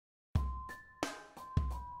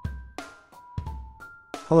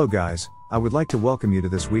Hello guys, I would like to welcome you to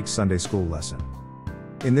this week's Sunday School lesson.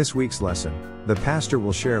 In this week's lesson, the pastor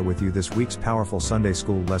will share with you this week's powerful Sunday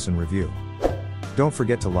School lesson review. Don't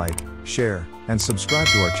forget to like, share, and subscribe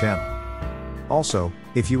to our channel. Also,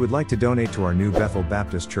 if you would like to donate to our new Bethel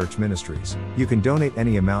Baptist Church Ministries, you can donate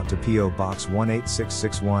any amount to P.O. Box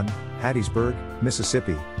 18661, Hattiesburg,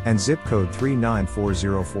 Mississippi, and zip code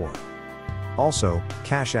 39404. Also,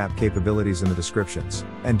 Cash App capabilities in the descriptions,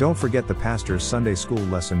 and don't forget the pastor's Sunday School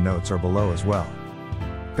lesson notes are below as well.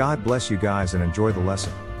 God bless you guys and enjoy the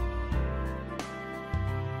lesson.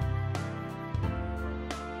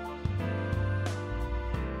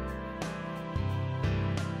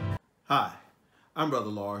 Hi, I'm Brother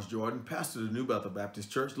Lars Jordan, pastor of the New Bethel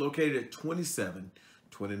Baptist Church located at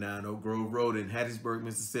 2729 Oak Grove Road in Hattiesburg,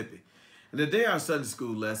 Mississippi. And today our Sunday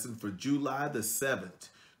School lesson for July the 7th,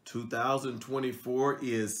 2024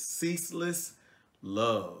 is Ceaseless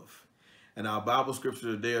Love. And our Bible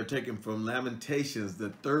scripture today are taken from Lamentations, the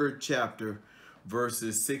 3rd chapter,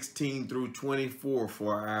 verses 16 through 24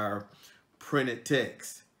 for our printed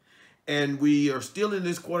text. And we are still in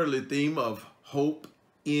this quarterly theme of hope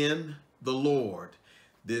in the Lord,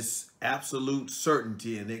 this absolute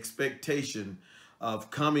certainty and expectation of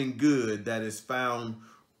coming good that is found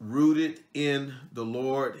rooted in the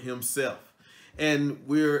Lord himself. And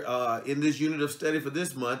we're in this unit of study for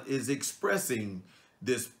this month is expressing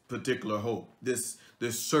this particular hope, this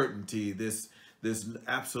certainty, this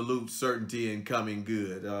absolute certainty in coming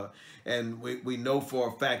good. And we know for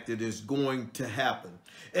a fact that it's going to happen.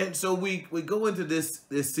 And so we go into this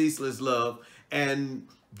ceaseless love, and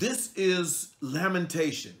this is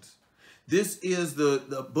Lamentations. This is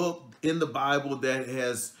the book in the Bible that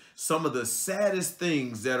has some of the saddest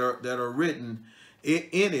things that are written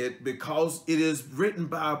in it, because it is written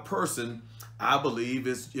by a person, I believe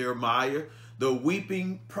is Jeremiah, the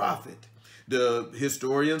weeping prophet. The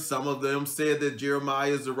historians, some of them said that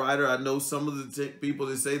Jeremiah is the writer. I know some of the people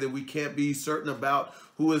that say that we can't be certain about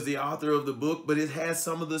who is the author of the book, but it has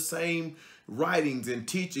some of the same writings and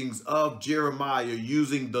teachings of Jeremiah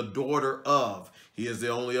using the daughter of. He is the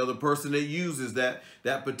only other person that uses that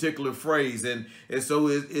particular phrase. And so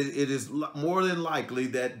it is more than likely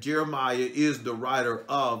that Jeremiah is the writer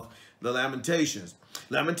of the Lamentations.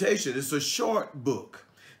 Lamentation is a short book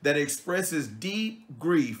that expresses deep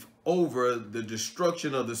grief over the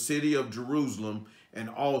destruction of the city of Jerusalem and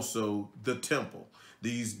also the temple.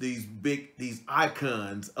 These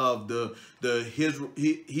icons of the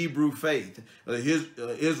Hebrew faith, his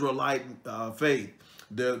Israelite faith,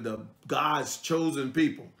 the God's chosen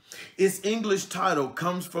people. Its English title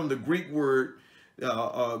comes from the Greek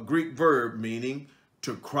verb meaning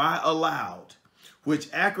to cry aloud, which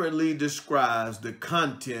accurately describes the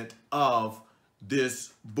content of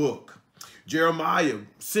this book. Jeremiah,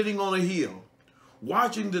 sitting on a hill,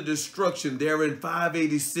 watching the destruction there in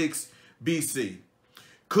 586 BC,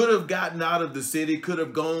 could have gotten out of the city, could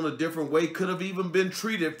have gone a different way, could have even been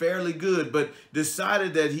treated fairly good, but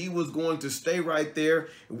decided that he was going to stay right there,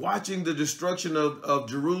 watching the destruction of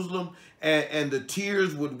Jerusalem, and the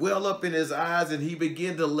tears would well up in his eyes, and he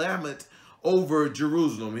began to lament over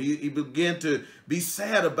Jerusalem. He began to be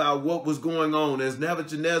sad about what was going on as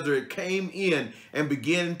Nebuchadnezzar came in and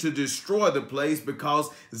began to destroy the place, because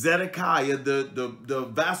Zedekiah, the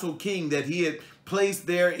vassal king that he had placed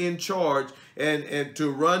there in charge and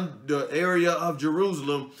to run the area of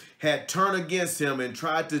Jerusalem, had turned against him and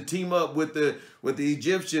tried to team up with the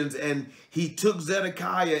Egyptians. And he took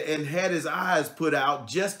Zedekiah and had his eyes put out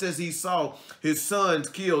just as he saw his sons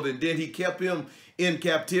killed, and then he kept him in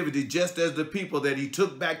captivity, just as the people that he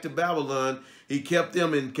took back to Babylon, he kept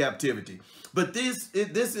them in captivity. But this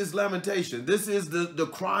is lamentation. This is the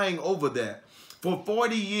crying over that. For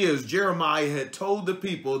 40 years, Jeremiah had told the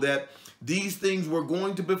people that these things were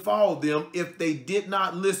going to befall them if they did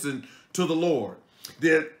not listen to the Lord.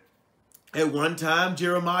 That at one time,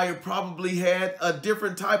 Jeremiah probably had a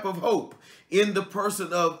different type of hope in the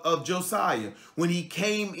person of Josiah, when he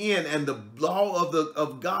came in and the law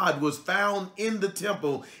of God was found in the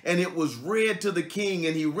temple, and it was read to the king,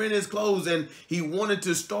 and he rent his clothes, and he wanted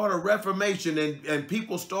to start a reformation, and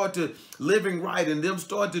people start to living right, and them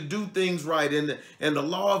start to do things right, and the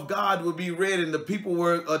law of God would be read, and the people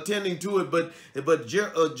were attending to it. But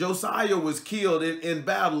Josiah was killed in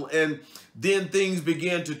battle, and then things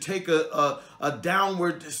began to take a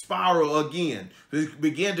downward spiral again. It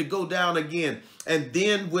began to go down again. And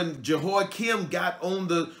then when Jehoiakim got on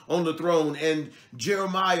the throne, and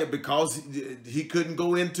Jeremiah, because he couldn't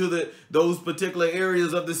go into those particular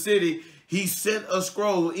areas of the city, he sent a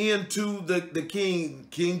scroll into the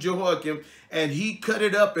King Jehoiakim, and he cut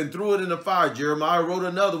it up and threw it in the fire. Jeremiah wrote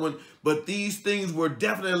another one, but these things were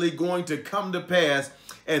definitely going to come to pass.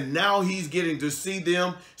 And now he's getting to see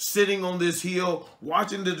them sitting on this hill,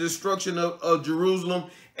 watching the destruction of Jerusalem,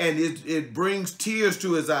 and it brings tears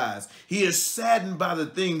to his eyes. He is saddened by the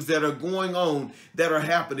things that are going on, that are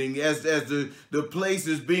happening as the place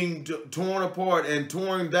is being torn apart and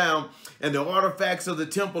torn down, and the artifacts of the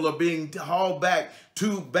temple are being hauled back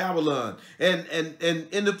to Babylon. And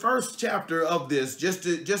in the first chapter of this, just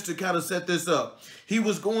to kind of set this up, he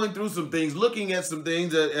was going through some things, looking at some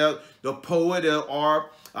things that the poet, or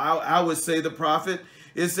I would say the prophet,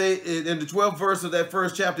 it say in the 12th verse of that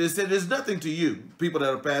first chapter, it said, "There's nothing to you, people that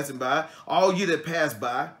are passing by, all you that pass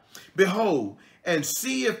by. Behold, and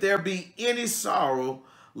see if there be any sorrow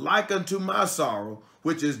like unto my sorrow,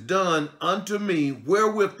 which is done unto me,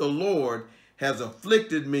 wherewith the Lord has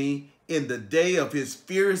afflicted me in the day of his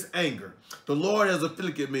fierce anger." The Lord has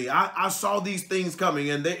afflicted me. I saw these things coming,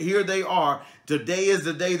 and here they are. Today is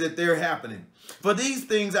the day that they're happening. "For these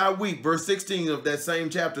things I weep." Verse 16 of that same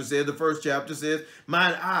chapter said, the first chapter says,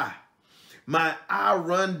 my eye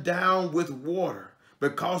run down with water,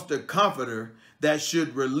 because the comforter that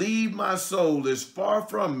should relieve my soul is far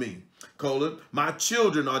from me. My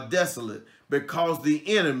children are desolate, because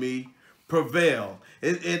the enemy prevailed.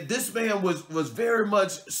 This man was very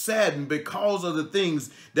much saddened because of the things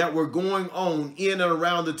that were going on in and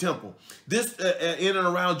around the temple, in and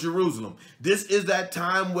around Jerusalem. This is that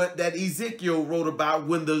time that Ezekiel wrote about,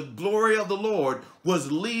 when the glory of the Lord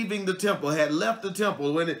was leaving the temple, had left the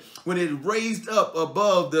temple, when it raised up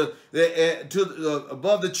above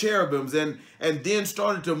above the cherubims, and then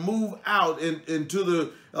started to move out into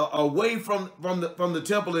the away from the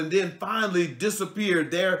temple, and then finally disappeared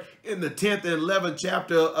there in the 10th and 11th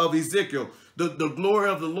chapter of Ezekiel. The glory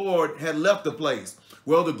of the Lord had left the place.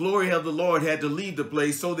 Well, the glory of the Lord had to leave the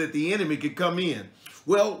place so that the enemy could come in.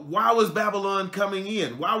 Well, why was Babylon coming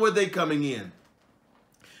in? Why were they coming in?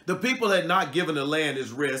 The people had not given the land its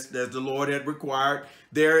rest as the Lord had required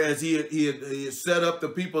there, as he had set up the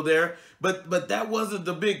people there. But that wasn't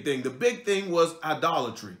the big thing. The big thing was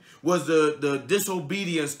idolatry, was the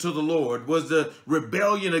disobedience to the Lord, was the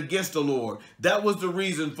rebellion against the Lord. That was the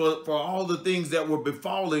reason for all the things that were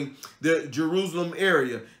befalling the Jerusalem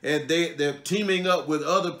area. And they're teaming up with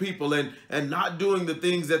other people and not doing the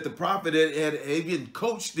things that the prophet had even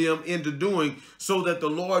coached them into doing, so that the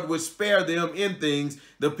Lord would spare them in things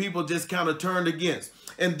the people just kind of turned against.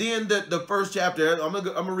 And then the first chapter, I'm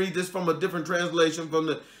gonna read this from a different translation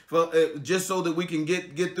just so that we can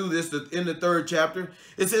get through this in the third chapter.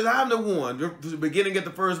 It says, "I'm the one," beginning at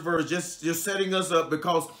the first verse, just setting us up,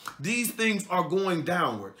 because these things are going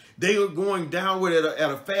downward. They are going downward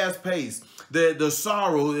at a fast pace. The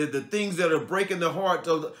sorrow, the things that are breaking the heart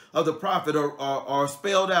of the prophet are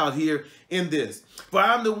spelled out here in this. "For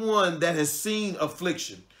I'm the one that has seen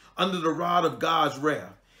affliction under the rod of God's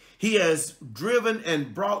wrath. He has driven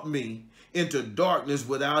and brought me into darkness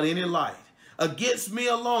without any light. Against me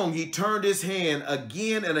alone he turned his hand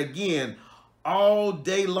again and again all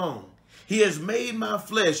day long. He has made my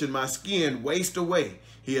flesh and my skin waste away.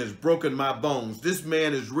 He has broken my bones." This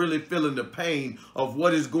man is really feeling the pain of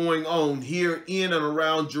what is going on here in and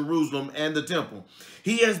around Jerusalem and the temple.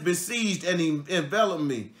 "He has besieged and enveloped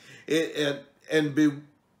me in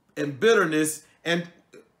bitterness and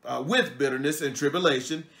with bitterness and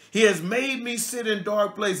tribulation. He has made me sit in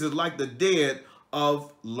dark places like the dead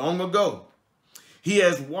of long ago. He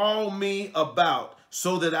has walled me about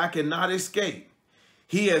so that I cannot escape.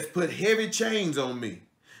 He has put heavy chains on me.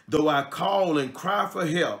 Though I call and cry for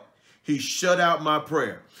help, he shut out my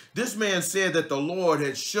prayer." This man said that the Lord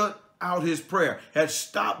had shut out his prayer, had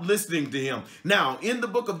stopped listening to him. Now, in the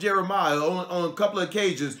book of Jeremiah, on a couple of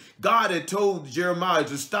occasions, God had told Jeremiah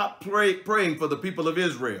to stop praying for the people of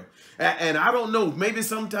Israel. And I don't know, maybe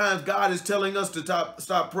sometimes God is telling us to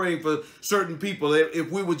stop praying for certain people if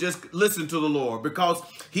we would just listen to the Lord, because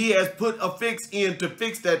he has put a fix in to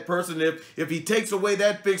fix that person. If he takes away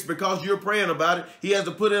that fix because you're praying about it, he has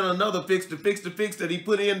to put in another fix to fix the fix that he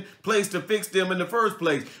put in place to fix them in the first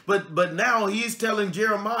place. But now he's telling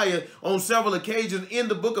Jeremiah on several occasions in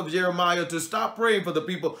the book of Jeremiah to stop praying for the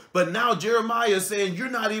people. But now Jeremiah is saying, "You're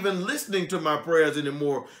not even listening to my prayers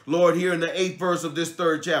anymore, Lord," here in the 8th verse of this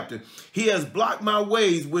 3rd chapter. "He has blocked my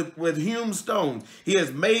ways with hewn stones. He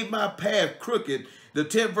has made my path crooked." The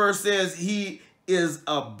 10th verse says, "He is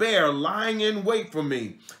a bear lying in wait for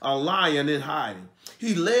me, a lion in hiding."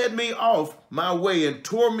 He led me off my way and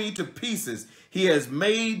tore me to pieces. He has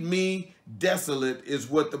made me desolate, is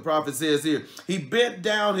what the prophet says here. He bent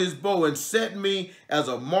down his bow and set me as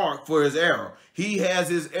a mark for his arrow. He has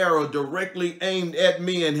his arrow directly aimed at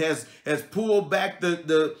me and has pulled back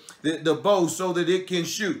the bow so that it can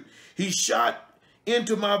shoot. He shot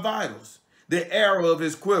into my vitals, the arrow of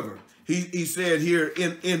his quiver. He said here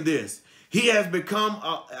in this, he has become,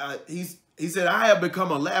 he said, I have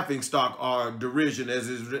become a laughingstock or derision, as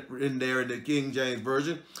is written there in the King James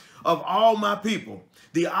Version, of all my people,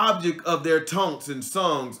 the object of their taunts and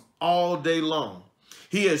songs all day long.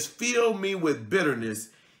 He has filled me with bitterness.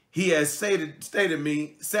 He has sated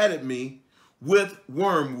me with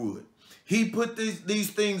wormwood. He put these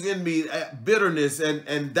things in me, bitterness,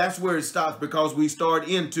 and that's where it stops, because we start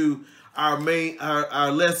into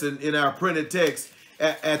our lesson in our printed text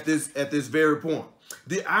at this very point.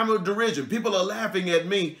 I'm a derision. People are laughing at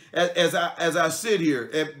me as I sit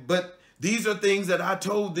here, but these are things that I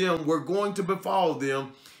told them were going to befall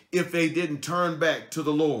them if they didn't turn back to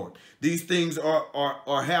the Lord. These things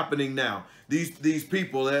are happening now. These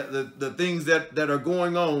people, the things that are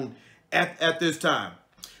going on at this time.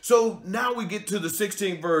 So now we get to the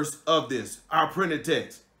 16th verse of this, our printed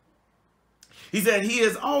text. He said, he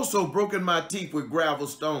has also broken my teeth with gravel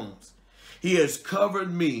stones. He has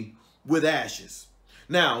covered me with ashes.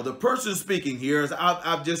 Now, the person speaking here, as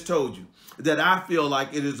I've just told you, that I feel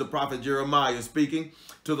like it is the prophet Jeremiah speaking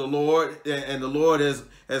to the Lord, and the Lord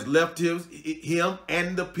has left him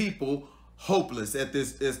and the people hopeless at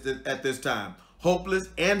this time, hopeless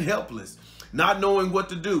and helpless, not knowing what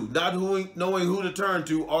to do, not knowing who to turn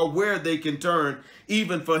to or where they can turn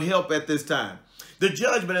even for help at this time. The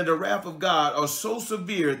judgment and the wrath of God are so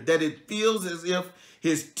severe that it feels as if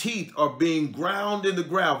his teeth are being ground in the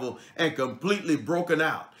gravel and completely broken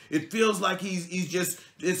out. It feels like he's just,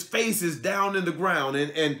 his face is down in the ground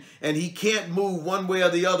and he can't move one way or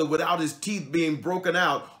the other without his teeth being broken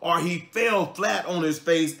out, or he fell flat on his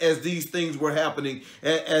face as these things were happening,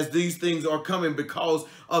 as these things are coming because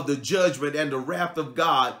of the judgment and the wrath of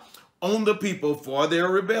God on the people for their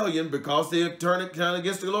rebellion, because they have turned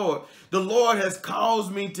against the Lord. The Lord has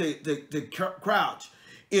caused me to crouch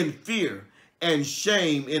in fear and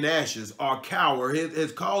shame in ashes, or cower. It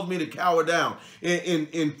has caused me to cower down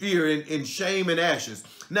in fear, in shame and ashes.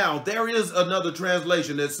 Now, there is another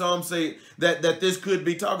translation that some say that this could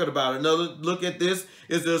be talking about. Another look at this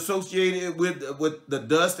is associated with the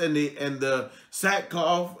dust and the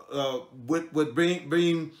sackcloth, with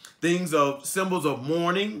being things of symbols of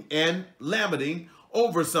mourning and lamenting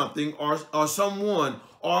over something or someone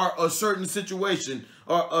or a certain situation.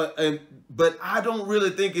 But I don't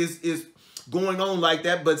really think it's going on like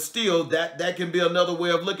that, but still that can be another way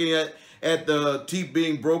of looking at the teeth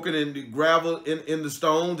being broken and the gravel in the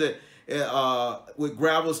stones, with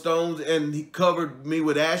gravel stones, and he covered me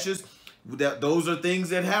with ashes. Those are things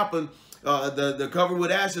that happen. The cover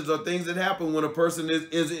with ashes are things that happen when a person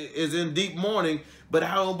is in deep mourning. But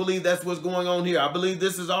I don't believe that's what's going on here. I believe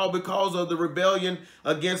this is all because of the rebellion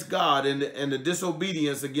against God and the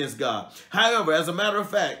disobedience against God. However, as a matter of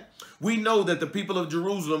fact, we know that the people of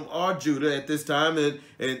Jerusalem or Judah at this time and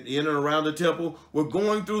in and around the temple were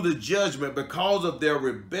going through the judgment because of their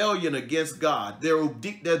rebellion against God, their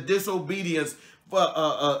disobedience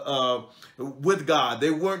with God. They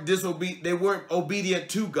weren't obedient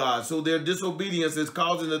to God. So their disobedience is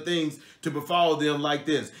causing the things to befall them like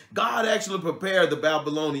this. God actually prepared the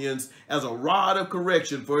Babylonians as a rod of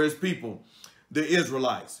correction for his people, the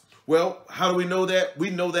Israelites. Well, how do we know that?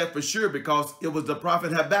 We know that for sure because it was the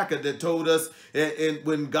prophet Habakkuk that told us, and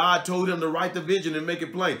when God told him to write the vision and make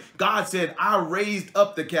it plain, God said, I raised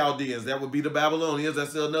up the Chaldeans. That would be the Babylonians.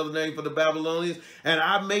 That's another name for the Babylonians. And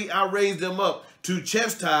I raised them up to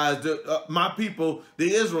chastise my people,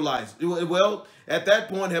 the Israelites. Well, at that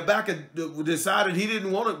point, Habakkuk decided he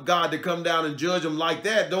didn't want God to come down and judge him like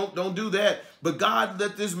that. Don't do that. But God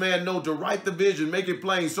let this man know to write the vision, make it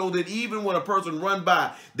plain, so that even when a person run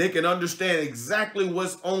by, they can understand exactly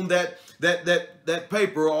what's on that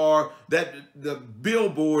paper, or that the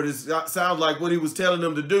billboard sounds like what he was telling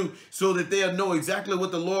them to do, so that they'll know exactly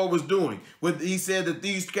what the Lord was doing. When he said that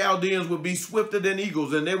these Chaldeans would be swifter than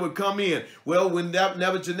eagles and they would come in. Well, when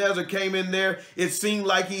Nebuchadnezzar came in there, it seemed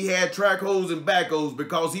like he had track holes and back holes,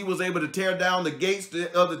 because he was able to tear down the gates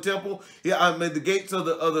of the temple, the gates of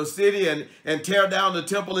the city, and tear down the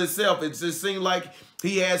temple itself. It just seemed like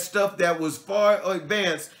he had stuff that was far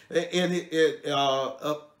advanced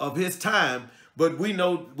of his time, but we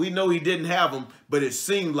know he didn't have them, but it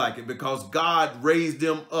seemed like it, because God raised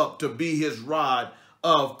them up to be his rod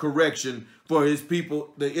of correction for his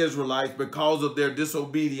people, the Israelites, because of their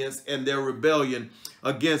disobedience and their rebellion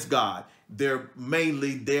against God.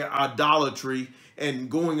 Mainly their idolatry and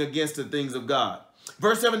going against the things of God.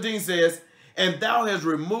 Verse 17 says, and thou hast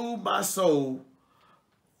removed my soul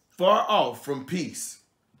far off from peace.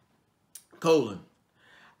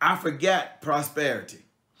 I forgot prosperity.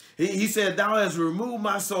 He said, thou hast removed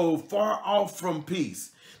my soul far off from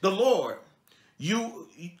peace. The Lord,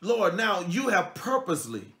 now you have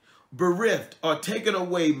purposely bereft or taken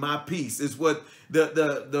away my peace, is what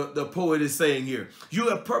the poet is saying here. You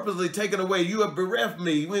have purposely taken away. You have bereft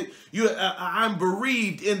me. I'm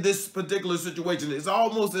bereaved in this particular situation. It's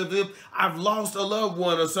almost as if I've lost a loved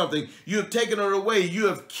one or something. You have taken it away. You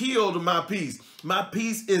have killed my peace. My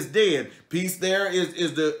peace is dead. Peace there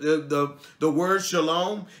is the word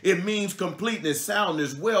shalom. It means completeness,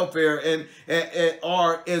 soundness, welfare, and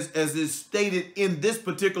or as is stated in this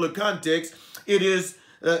particular context, it is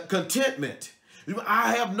contentment.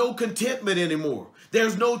 I have no contentment anymore.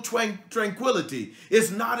 There's no tranquility. It's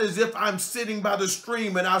not as if I'm sitting by the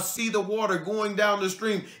stream and I see the water going down the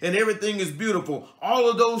stream and everything is beautiful. All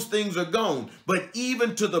of those things are gone. But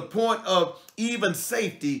even to the point of even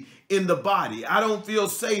safety in the body, I don't feel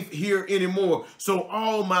safe here anymore. So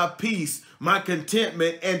all my peace, my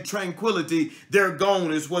contentment and tranquility, they're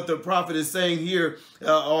gone, is what the prophet is saying here,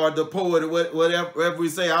 or the poet, whatever we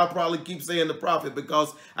say. I'll probably keep saying the prophet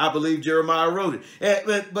because I believe Jeremiah wrote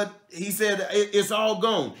it. But he said it's all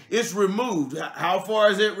gone. It's removed. How far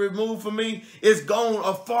is it removed from me? It's gone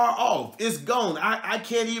afar off. It's gone. I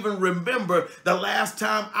can't even remember the last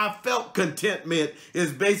time I felt contentment,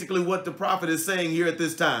 is basically what the prophet is saying here at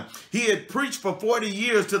this time. He had preached for 40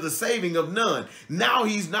 years to the saving of none. Now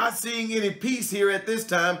he's not seeing any peace here at this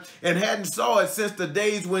time, and hadn't saw it since the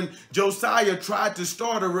days when Josiah tried to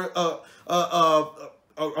start a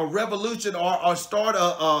revolution, or start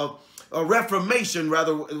a reformation,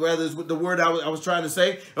 rather is the word I was trying to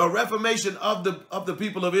say, a reformation of the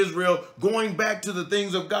people of Israel, going back to the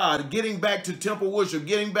things of God, getting back to temple worship,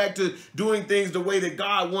 getting back to doing things the way that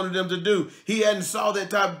God wanted them to do. He hadn't saw that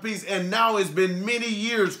type of peace, and now it's been many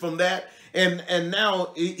years from that, and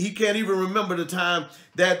now he can't even remember the time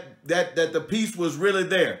that the peace was really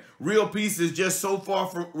there. Real peace is just so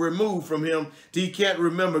far removed from him that he can't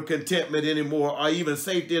remember contentment anymore, or even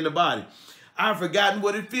safety in the body. I've forgotten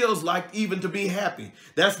what it feels like even to be happy.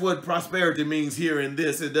 That's what prosperity means here in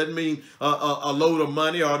this. It doesn't mean a load of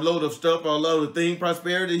money or a load of stuff or a load of things.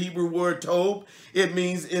 Prosperity, the Hebrew word tov, it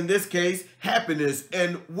means in this case happiness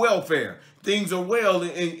and welfare. Things are well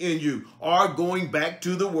in you. Or going back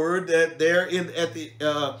to the word that there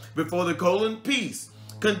before the colon, peace,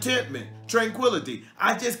 contentment, tranquility.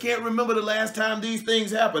 I just can't remember the last time these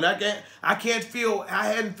things happened. I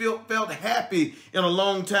hadn't felt happy in a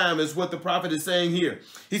long time, is what the prophet is saying here.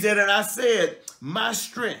 He said, and I said, my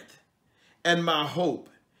strength and my hope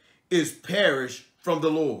is perished from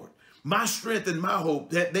the Lord. My strength and my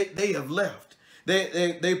hope, that they have left.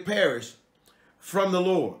 They perished from the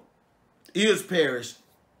Lord. Is perished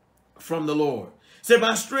from the Lord. So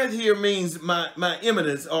my strength here means my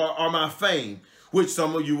eminence or my fame, which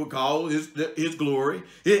some of you would call his glory.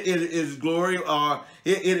 His glory,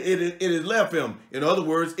 it has left him. In other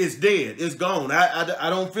words, it's dead. It's gone. I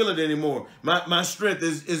don't feel it anymore. My strength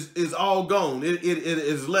is all gone. It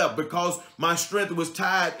is left because my strength was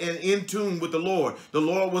tied and in tune with the Lord. The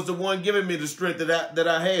Lord was the one giving me the strength that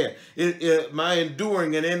I had. My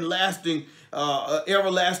enduring and everlasting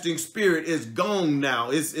spirit is gone now.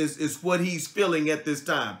 It's what he's feeling at this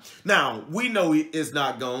time. Now, we know it's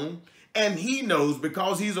not gone. And he knows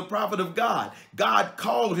because he's a prophet of God. God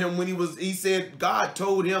called him when he said, God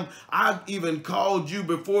told him, I've even called you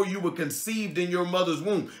before you were conceived in your mother's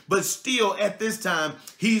womb. But still at this time,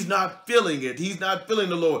 he's not feeling it. He's not feeling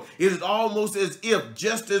the Lord. It is almost as if,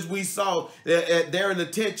 just as we saw there in the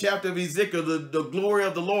 10th chapter of Ezekiel, the glory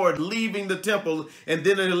of the Lord leaving the temple, and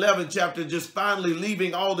then in the 11th chapter, just finally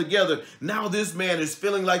leaving altogether. Now this man is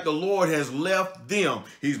feeling like the Lord has left them.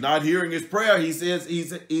 He's not hearing his prayer. He says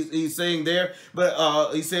he's saying there,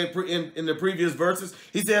 but he said in the previous verses,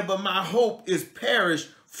 he said, but my hope is perished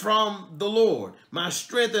from the Lord. My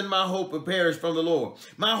strength and my hope are perished from the Lord.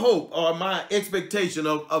 My hope, or my expectation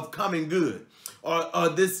of coming good, or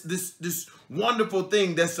this wonderful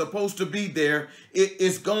thing that's supposed to be there,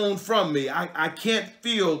 it's gone from me. I can't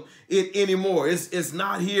feel it anymore. It's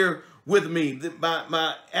not here with me.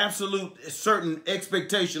 My absolute certain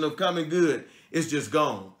expectation of coming good, it's just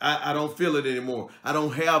gone. I don't feel it anymore. I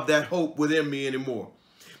don't have that hope within me anymore.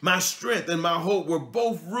 My strength and my hope were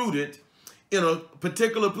both rooted in a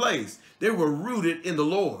particular place. They were rooted in the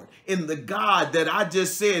Lord, in the God that I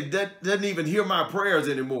just said that doesn't even hear my prayers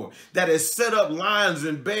anymore, that has set up lions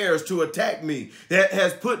and bears to attack me, that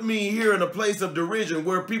has put me here in a place of derision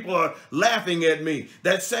where people are laughing at me.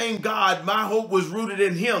 That same God, my hope was rooted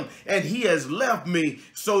in him, and he has left me,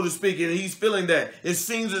 so to speak, and he's feeling that. It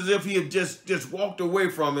seems as if he had just walked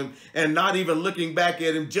away from him and not even looking back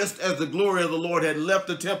at him, just as the glory of the Lord had left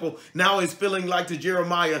the temple. Now he's feeling like to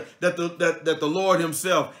Jeremiah that the Lord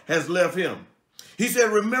himself has left him. He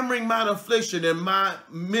said, remembering mine affliction and my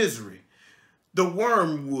misery, the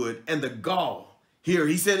wormwood and the gall. Here,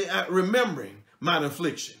 he said, remembering mine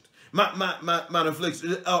affliction, mine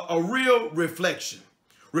affliction, a real reflection.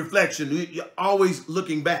 Reflection, always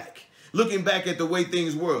looking back at the way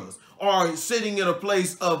things was, or sitting in a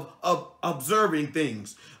place of observing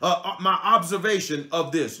things. My observation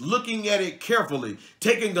of this, looking at it carefully,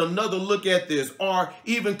 taking another look at this, or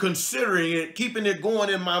even considering it, keeping it going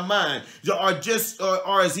in my mind,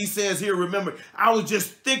 or as he says here, remember, I was just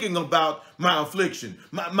thinking about my affliction,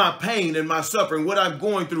 my pain and my suffering, what I'm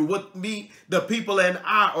going through, what the people and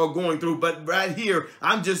I are going through. But right here,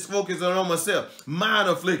 I'm just focusing on myself, my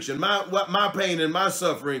affliction, my pain and my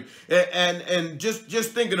suffering, and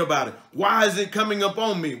just thinking about it. Why is it coming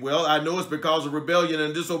upon me? Well, I know it's because of rebellion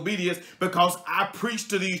and disobedience, because I preached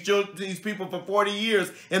to these people for 40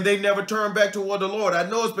 years and they never turned back toward the Lord. I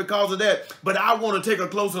know it's because of that, but I want to take a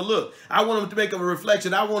closer look. I want them to make a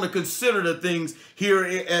reflection. I want to consider the things here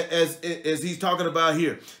as he's talking about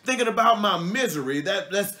here. Thinking about my misery,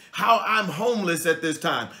 that's how I'm homeless at this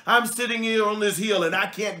time. I'm sitting here on this hill and I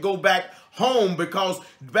can't go back home because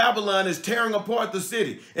Babylon is tearing apart the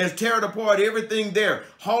city and is tearing apart everything there,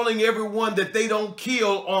 hauling everyone that they don't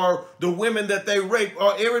kill or the women that they rape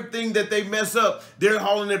or everything that they mess up. They're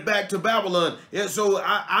hauling it back to Babylon. And so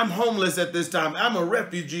I'm homeless at this time. I'm a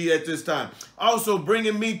refugee at this time. Also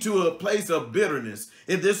bringing me to a place of bitterness.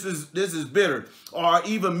 If this is bitter, or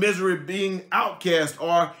even misery, being outcast,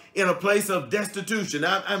 or in a place of destitution.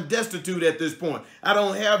 I'm destitute at this point. I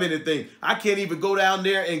don't have anything. I can't even go down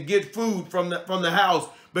there and get food from the house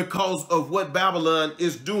because of what Babylon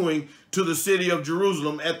is doing to the city of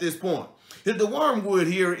Jerusalem at this point. The wormwood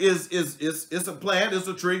here is a plant, it's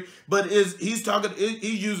a tree, but he's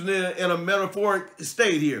using it in a metaphoric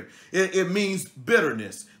state here. It means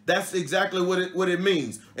bitterness. That's exactly what it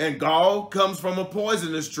means. And gall comes from a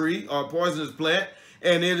poisonous tree or poisonous plant,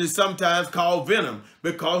 and it is sometimes called venom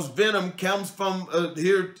because venom comes from,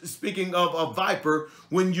 here speaking of a viper,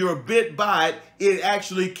 when you're bit by it, it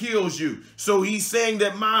actually kills you. So he's saying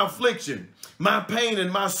that my affliction, my pain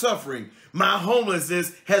and my suffering, my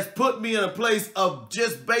homelessness has put me in a place of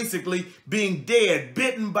just basically being dead,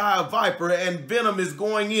 bitten by a viper, and venom is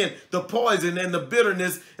going in. The poison and the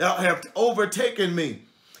bitterness have overtaken me.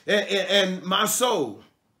 And my soul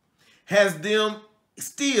has them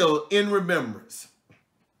still in remembrance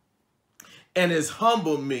and has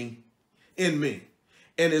humbled me in me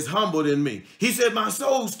and is humbled in me. He said, my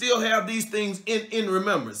soul still have these things in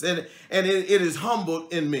remembrance and it is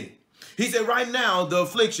humbled in me. He said, right now, the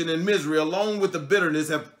affliction and misery along with the bitterness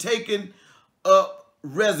have taken up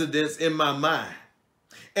residence in my mind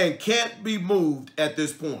and can't be moved at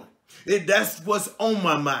this point. That's what's on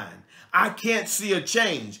my mind. I can't see a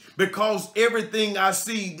change because everything I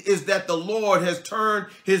see is that the Lord has turned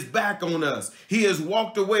his back on us. He has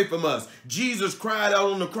walked away from us. Jesus cried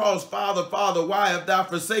out on the cross, Father, Father, why have thou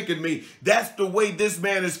forsaken me? That's the way this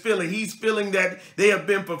man is feeling. He's feeling that they have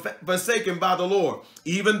been forsaken by the Lord.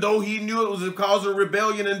 Even though he knew it was because of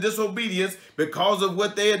rebellion and disobedience, because of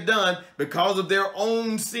what they had done, because of their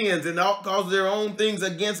own sins and because of their own things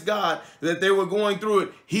against God that they were going through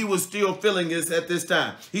it, he was still feeling this at this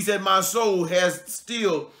time. He said, my soul has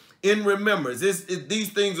still in remembrance. These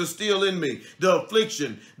things are still in me. The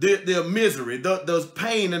affliction, the misery, the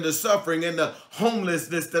pain and the suffering and the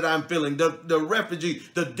homelessness that I'm feeling, the refugee,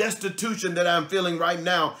 the destitution that I'm feeling right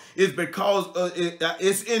now is because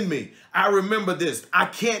it's in me. I remember this. I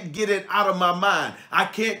can't get it out of my mind. I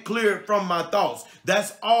can't clear it from my thoughts.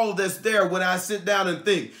 That's all that's there when I sit down and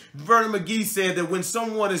think. Vernon McGee said that when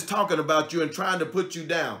someone is talking about you and trying to put you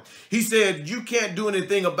down, he said you can't do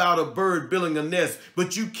anything about a bird building a nest,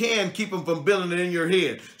 but you can keep them from building it in your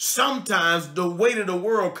head. Sometimes the weight of the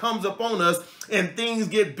world comes upon us and things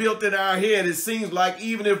get built in our head. It seems like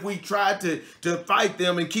even if we try to fight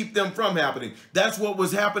them and keep them from happening. That's what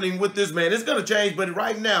was happening with this man. It's going to change, but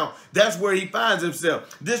right now, that's where he finds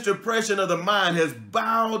himself. This depression of the mind has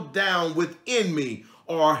bowed down within me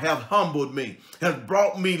or have humbled me, has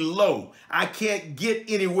brought me low. I can't get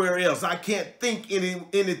anywhere else. I can't think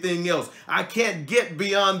anything else. I can't get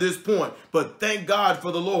beyond this point. But thank God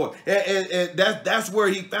for the Lord. And that's where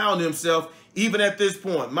he found himself even at this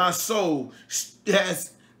point. My soul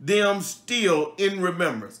has them still in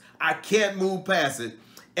remembrance. I can't move past it,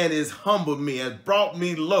 and it's humbled me, has brought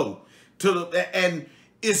me low. And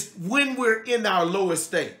it's when we're in our lowest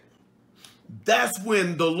state, that's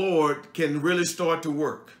when the Lord can really start to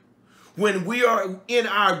work. When we are in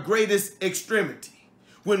our greatest extremity,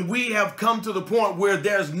 when we have come to the point where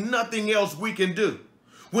there's nothing else we can do,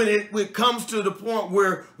 when it comes to the point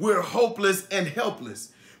where we're hopeless and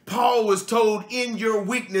helpless. Paul was told, in your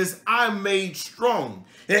weakness, I'm made strong.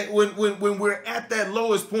 And when we're at that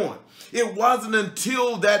lowest point, it wasn't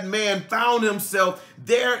until that man found himself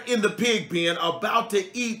there in the pig pen about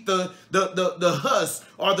to eat the husk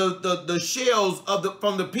or the shells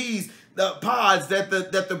from the peas, the pods that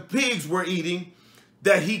the pigs were eating,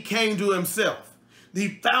 that he came to himself. He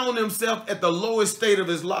found himself at the lowest state of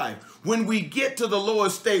his life. When we get to the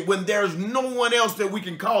lowest state, when there's no one else that we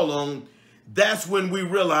can call on, that's when we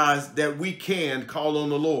realize that we can call on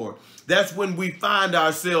the Lord. That's when we find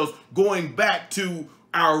ourselves going back to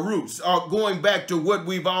our roots, or going back to what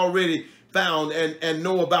we've already found and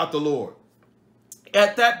know about the Lord.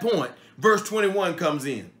 At that point, verse 21 comes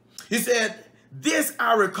in. He said, this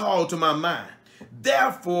I recall to my mind,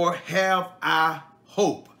 therefore have I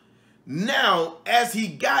hope. Now, as he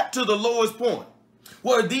got to the lowest point,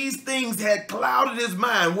 where these things had clouded his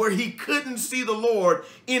mind, where he couldn't see the Lord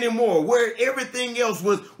anymore, where everything else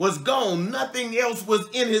was gone, nothing else was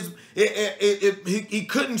in his, he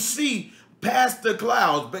couldn't see past the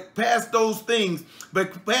clouds, but past those things,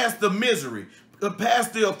 but past the misery,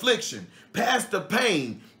 past the affliction, past the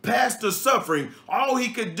pain, past the suffering. All he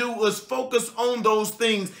could do was focus on those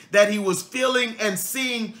things that he was feeling and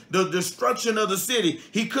seeing, the destruction of the city.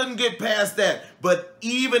 He couldn't get past that. But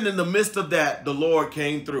even in the midst of that, the Lord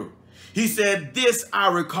came through. He said, this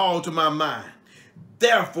I recall to my mind.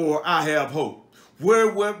 Therefore, I have hope.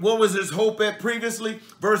 What was his hope at previously?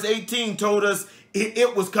 Verse 18 told us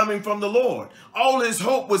it was coming from the Lord. All his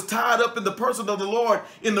hope was tied up in the person of the Lord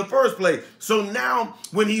in the first place. So now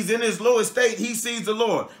when he's in his lowest state, he sees the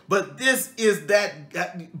Lord. But this is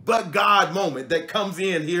that but God moment that comes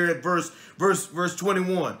in here at verse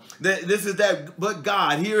 21. This is that but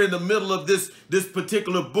God here in the middle of this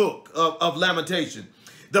particular book of Lamentations.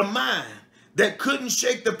 The mind that couldn't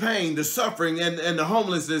shake the pain, the suffering, and the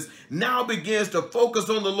homelessness now begins to focus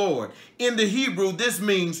on the Lord. In the Hebrew, this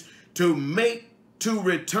means to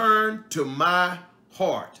return to my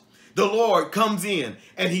heart. The Lord comes in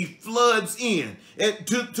and he floods in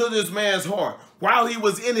to this man's heart. While he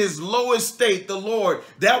was in his lowest state, the Lord,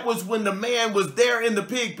 that was when the man was there in the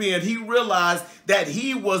pig pen. He realized that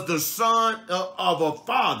he was the son of a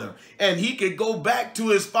father, and he could go back to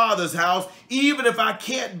his father's house. Even if I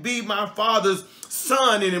can't be my father's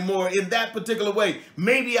son anymore in that particular way,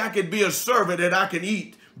 maybe I could be a servant and I can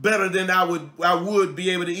eat better than I would be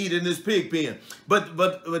able to eat in this pig pen.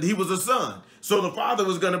 But he was a son. So the father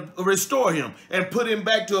was going to restore him and put him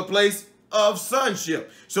back to a place of sonship.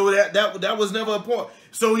 So that was never a point.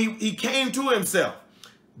 So he came to himself.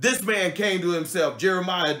 This man came to himself.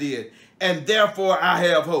 Jeremiah did. And therefore I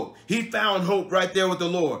have hope. He found hope right there with the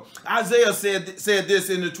Lord. Isaiah said this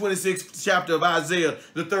in the 26th chapter of Isaiah,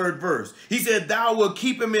 the 3rd verse. He said, thou wilt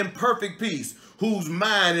keep him in perfect peace, whose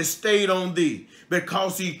mind is stayed on thee,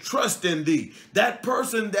 because he trusts in thee. That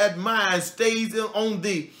person, that mind stays on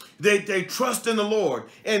thee. They trust in the Lord,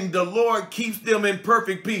 and the Lord keeps them in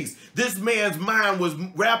perfect peace. This man's mind was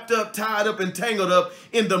wrapped up, tied up, and tangled up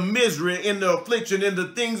in the misery, in the affliction, in the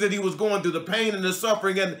things that he was going through, the pain and the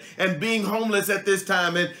suffering, and being homeless at this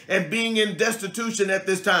time, and being in destitution at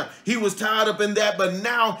this time. He was tied up in that, but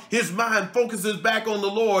now his mind focuses back on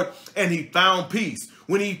the Lord, and he found peace.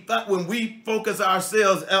 When we focus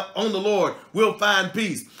ourselves on the Lord, we'll find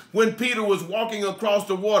peace. When Peter was walking across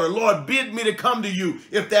the water, Lord, bid me to come to you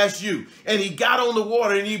if that's you. And he got on the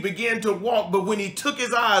water and he began to walk. But when he took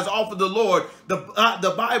his eyes off of the Lord,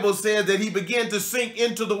 the Bible says that he began to sink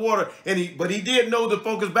into the water. But he did know to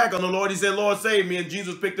focus back on the Lord. He said, Lord, save me. And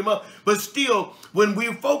Jesus picked him up. But still, when we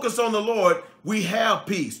focus on the Lord, we have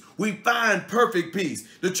peace. We find perfect peace.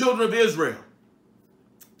 The children of Israel,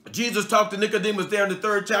 Jesus talked to Nicodemus there in the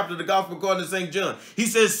 3rd chapter of the Gospel according to St. John. He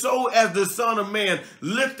says, so as the Son of Man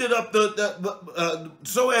lifted up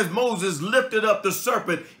so as Moses lifted up the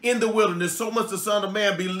serpent in the wilderness, so must the Son of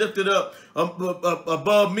Man be lifted up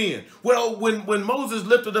above men. Well, when Moses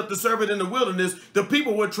lifted up the serpent in the wilderness, the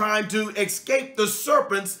people were trying to escape the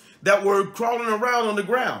serpents that were crawling around on the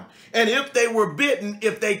ground. And if they were bitten,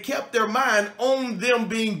 if they kept their mind on them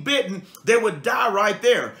being bitten, they would die right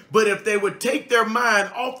there. But if they would take their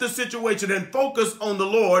mind off the situation and focus on the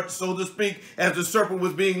Lord, so to speak, as the serpent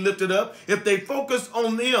was being lifted up, if they focus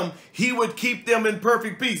on him, he would keep them in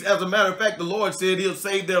perfect peace. As a matter of fact, the Lord said he'll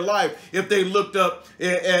save their life if they looked up.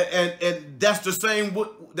 And that's the same,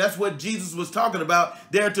 that's what Jesus was talking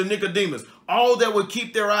about there to Nicodemus. All that would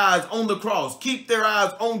keep their eyes on the cross, keep their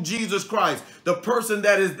eyes on Jesus Christ, the person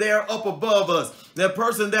that is there up above us, that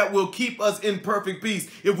person that will keep us in perfect peace.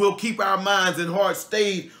 If we'll keep our minds and hearts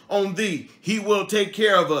stayed on thee, he will take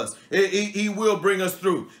care of us. He will bring us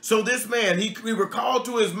through. So this man, he recalled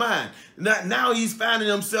to his mind. Now he's finding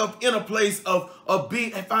himself in a place of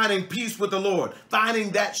finding peace with the Lord, finding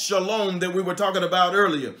that shalom that we were talking about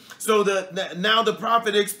earlier. So now the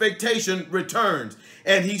prophet expectation returns,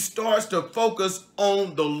 and he starts to focus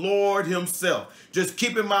on the Lord himself. Just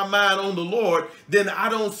keeping my mind on the Lord, then I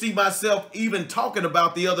don't see myself even talking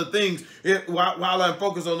about the other things while I'm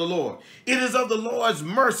focused on the Lord. It is of the Lord's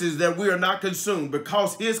mercies that we are not consumed,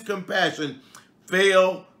 because his compassion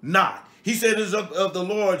fail not. He said it is of the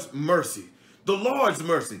Lord's mercy. The Lord's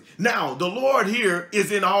mercy. Now, the Lord here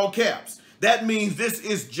is in all caps. That means this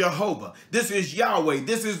is Jehovah. This is Yahweh.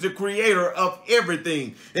 This is the creator of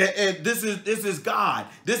everything. And this is God.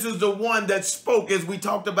 This is the one that spoke, as we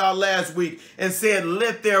talked about last week, and said,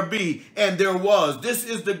 let there be, and there was. This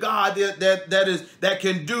is the God that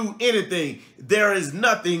can do anything. There is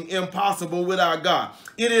nothing impossible with our God.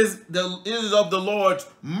 It is of the Lord's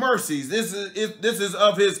mercies. This is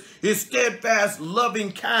of his steadfast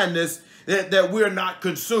loving kindness that we're not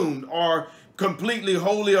consumed or completely,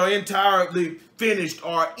 wholly, or entirely finished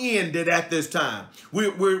or ended at this time.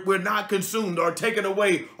 We're not consumed or taken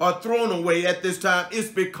away or thrown away at this time. It's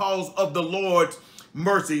because of the Lord's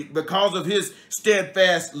mercy, because of his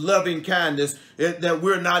steadfast loving kindness, that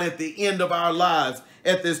we're not at the end of our lives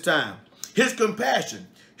at this time. His compassion,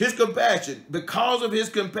 because of his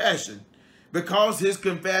compassion, because his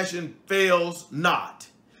compassion fails not.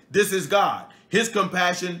 This is God. His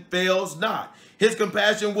compassion fails not. His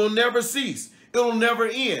compassion will never cease. It will never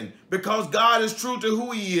end, because God is true to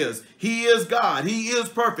who he is. He is God. He is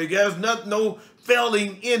perfect. There's no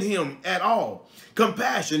failing in him at all.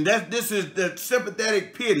 Compassion, this is the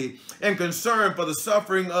sympathetic pity and concern for the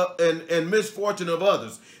suffering and misfortune of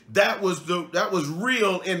others. That was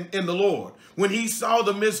real in the Lord. When he saw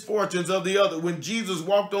the misfortunes of the other, when Jesus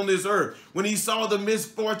walked on this earth, when he saw the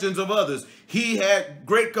misfortunes of others, he had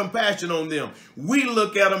great compassion on them. We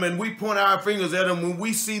look at them and we point our fingers at them when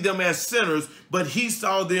we see them as sinners, but he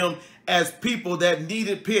saw them as people that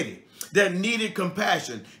needed pity, that needed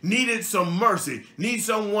compassion, needed some mercy, need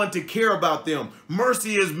someone to care about them.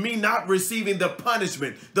 Mercy is me not receiving the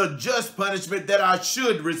punishment, the just punishment that I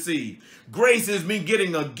should receive. Grace is me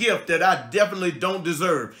getting a gift that I definitely don't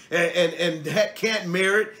deserve and can't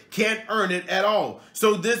merit, can't earn it at all.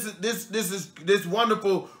 So this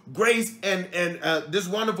wonderful grace and this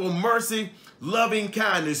wonderful mercy, loving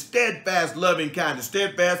kindness, steadfast loving kindness,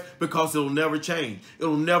 steadfast because it'll never change.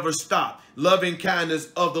 It'll never stop. Loving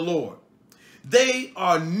kindness of the Lord. They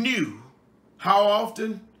are new. How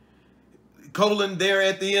often? Colon there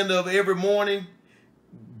at the end of every morning.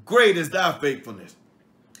 Great is thy faithfulness.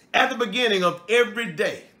 At the beginning of every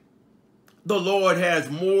day, the Lord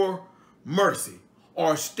has more mercy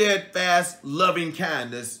or steadfast loving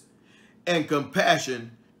kindness and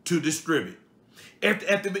compassion to distribute.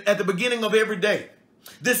 At the beginning of every day.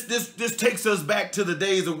 This takes us back to the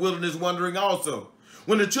days of wilderness wandering also.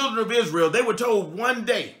 When the children of Israel, they were told one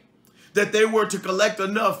day that they were to collect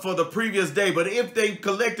enough for the previous day. But if they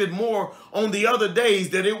collected more on the other days,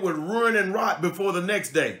 that it would ruin and rot before the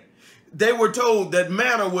next day. They were told that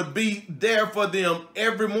manna would be there for them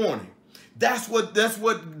every morning. That's what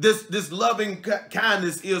this loving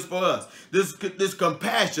kindness is for us. This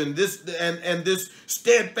compassion, this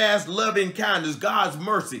steadfast loving kindness, God's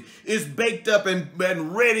mercy is baked up and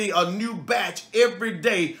ready, a new batch every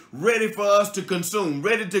day, ready for us to consume,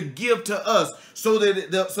 ready to give to us, so that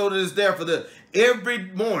it's there for them.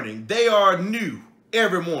 Every morning, they are new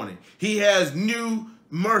every morning. He has new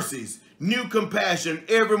mercies, new compassion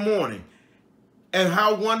every morning. And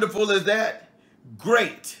how wonderful is that?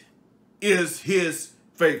 Great is his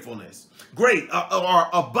faithfulness. Great or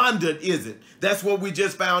abundant is it? That's what we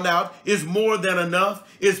just found out. It's more than enough.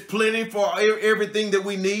 It's plenty for everything that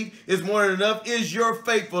we need. It's more than enough. Is your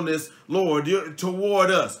faithfulness, Lord,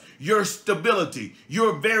 toward us, your stability.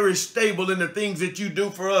 You're very stable in the things that you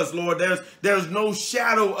do for us, Lord. There's no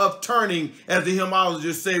shadow of turning, as the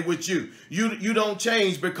hymnologists say, with you. You don't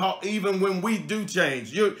change, because even when we do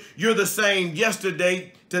change, you're the same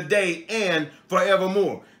yesterday, today, and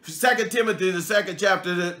forevermore. 2 Timothy, the 2nd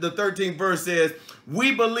chapter, the 13th verse says,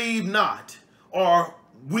 we believe not, or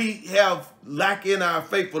we have lack in our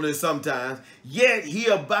faithfulness sometimes, yet he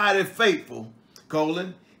abideth faithful,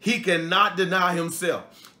 he cannot deny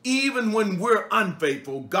himself. Even when we're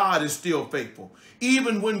unfaithful, God is still faithful.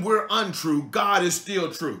 Even when we're untrue, God is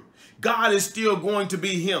still true. God is still going to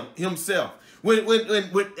be himself.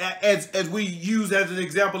 As we use as an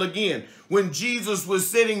example again, when Jesus was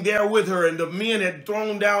sitting there with her and the men had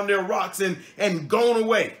thrown down their rocks and gone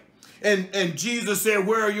away. And Jesus said,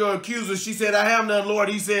 where are your accusers? She said, I have none, Lord.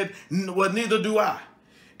 He said, well, neither do I.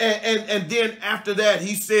 And then after that,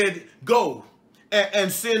 he said, go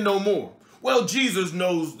and sin no more. Well, Jesus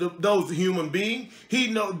knows the human being.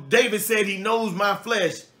 David said he knows my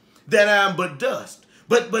flesh, that I am but dust.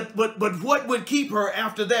 But what would keep her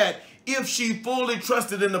after that if she fully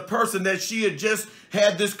trusted in the person that she had just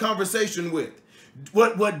had this conversation with?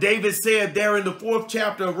 What David said there in the 4th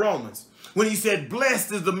chapter of Romans, when he said,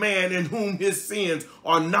 blessed is the man in whom his sins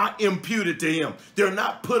are not imputed to him. They're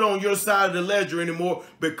not put on your side of the ledger anymore,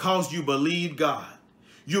 because you believe God.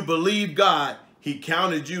 You believe God. He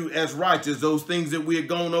counted you as righteous, those things that we had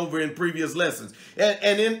gone over in previous lessons.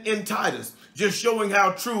 And in Titus, just showing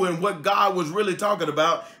how true and what God was really talking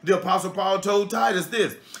about, the Apostle Paul told Titus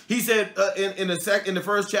this. He said in the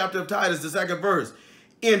 1st chapter of Titus, the 2nd verse,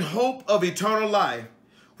 in hope of eternal life,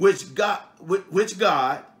 which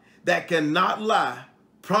God that cannot lie,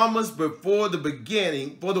 promised before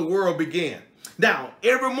the world began. Now,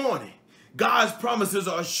 every morning, God's promises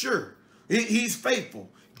are sure. He's faithful.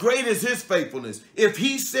 Great is his faithfulness. If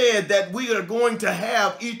he said that we are going to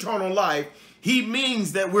have eternal life, he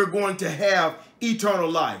means that we're going to have eternal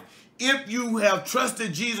life. If you have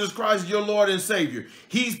trusted Jesus Christ, your Lord and Savior,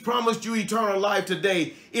 he's promised you eternal life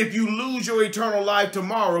today. If you lose your eternal life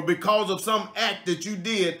tomorrow because of some act that you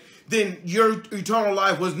did, then your eternal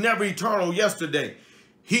life was never eternal yesterday.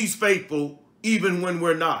 He's faithful even when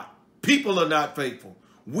we're not. People are not faithful.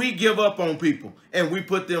 We give up on people and we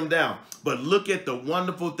put them down. But look at the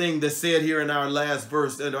wonderful thing that's said here in our last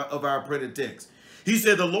verse of our printed text. He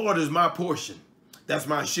said, the Lord is my portion. That's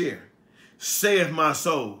my share. Saith my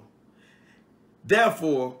soul.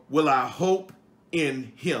 Therefore will I hope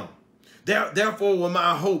in him. Therefore will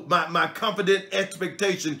my hope, my confident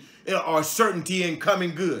expectation or certainty in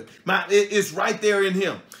coming good. It's right there in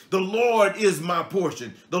him. The Lord is my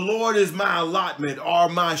portion. The Lord is my allotment or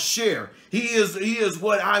my share. He is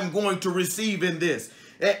what I'm going to receive in this.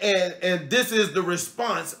 And this is the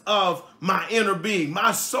response of my inner being.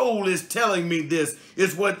 My soul is telling me this,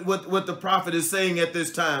 is what the prophet is saying at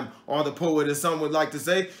this time, or the poet, as some would like to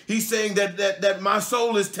say. He's saying that my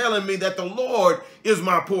soul is telling me that the Lord is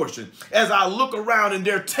my portion. As I look around and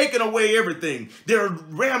they're taking away everything. They're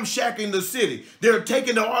ramshacking the city. They're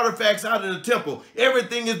taking the artifacts out of the temple.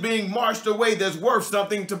 Everything is being marched away that's worth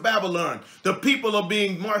something to Babylon. The people are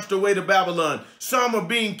being marched away to Babylon. Some are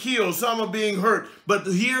being killed. Some are being hurt. But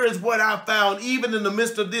here is what I found, even in the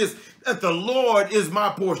midst of this, that the Lord is my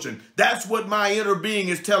portion. That's what my inner being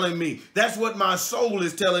is telling me. That's what my soul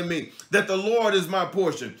is telling me, that the Lord is my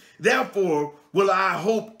portion. Therefore will I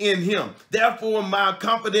hope in him. Therefore my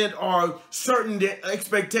confident or certain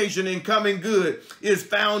expectation in coming good is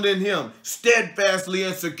found in him, steadfastly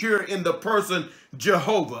and secure in the person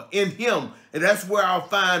Jehovah, in him. And that's where I'll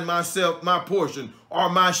find myself, my portion, or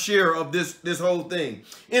my share of this whole thing.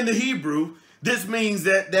 In the Hebrew, this means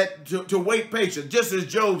that to wait patient. Just as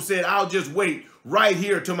Job said, I'll just wait right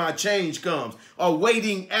here till my change comes. A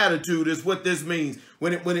waiting attitude is what this means.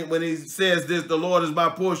 When he says this, the Lord is my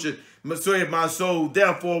portion, saith my soul,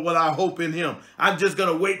 therefore will I hope in him. I'm just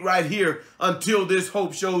going to wait right here until this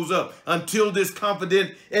hope shows up, until this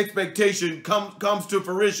confident expectation comes to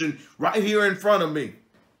fruition right here in front of me.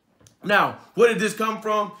 Now, where did this come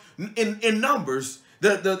from? In Numbers,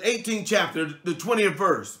 the 18th chapter, the 20th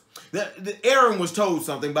verse. Aaron was told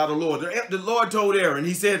something by the Lord. The Lord told Aaron,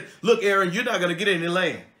 he said, look, Aaron, you're not going to get any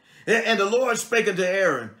land. And the Lord spake unto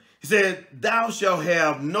Aaron, he said, thou shalt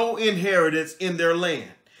have no inheritance in their land,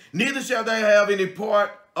 neither shalt thou have any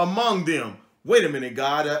part among them. Wait a minute,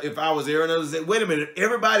 God, if I was Aaron, I would say, wait a minute,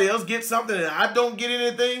 everybody else gets something and I don't get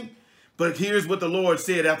anything? But here's what the Lord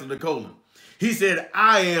said after the colon. He said,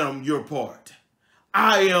 I am your part.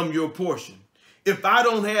 I am your portion. If I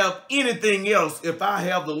don't have anything else, if I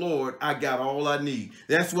have the Lord, I got all I need.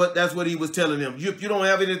 That's what he was telling them. If you don't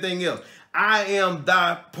have anything else, I am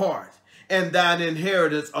thy part and thine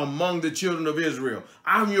inheritance among the children of Israel.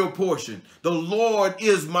 I'm your portion. The Lord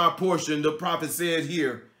is my portion, the prophet said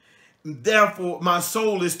here. Therefore, my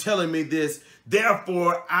soul is telling me this.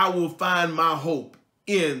 Therefore, I will find my hope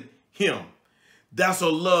in him. That's a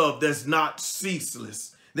love that's not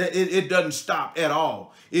ceaseless. That it doesn't stop at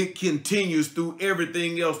all. It continues through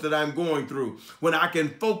everything else that I'm going through. When I can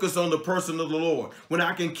focus on the person of the Lord, when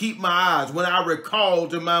I can keep my eyes, when I recall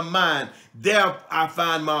to my mind, there I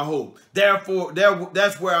find my hope. Therefore,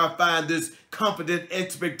 that's where I find this confident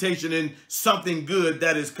expectation in something good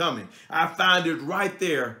that is coming. I find it right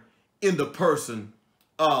there in the person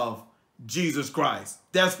of Jesus Christ.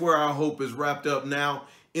 That's where our hope is wrapped up now,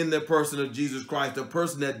 in the person of Jesus Christ, the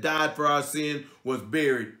person that died for our sin, was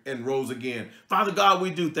buried, and rose again. Father God, we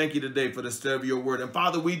do thank you today for the study of your word. And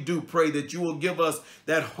Father, we do pray that you will give us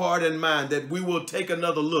that heart and mind, that we will take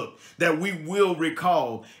another look, that we will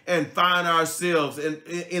recall and find ourselves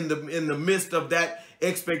in the midst of that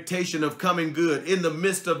expectation of coming good, in the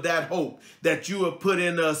midst of that hope that you have put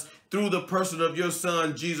in us through the person of your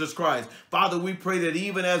son, Jesus Christ. Father, we pray that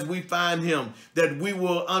even as we find him, that we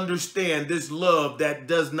will understand this love that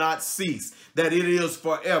does not cease, that it is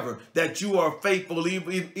forever, that you are faithful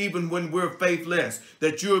even when we're faithless,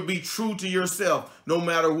 that you will be true to yourself no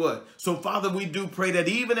matter what. So, Father, we do pray that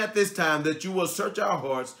even at this time that you will search our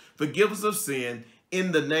hearts, forgive us of sin.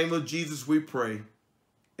 In the name of Jesus we pray.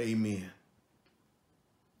 Amen.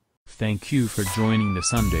 Thank you for joining the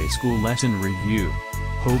Sunday School Lesson Review.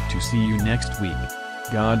 Hope to see you next week.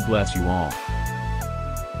 God bless you all.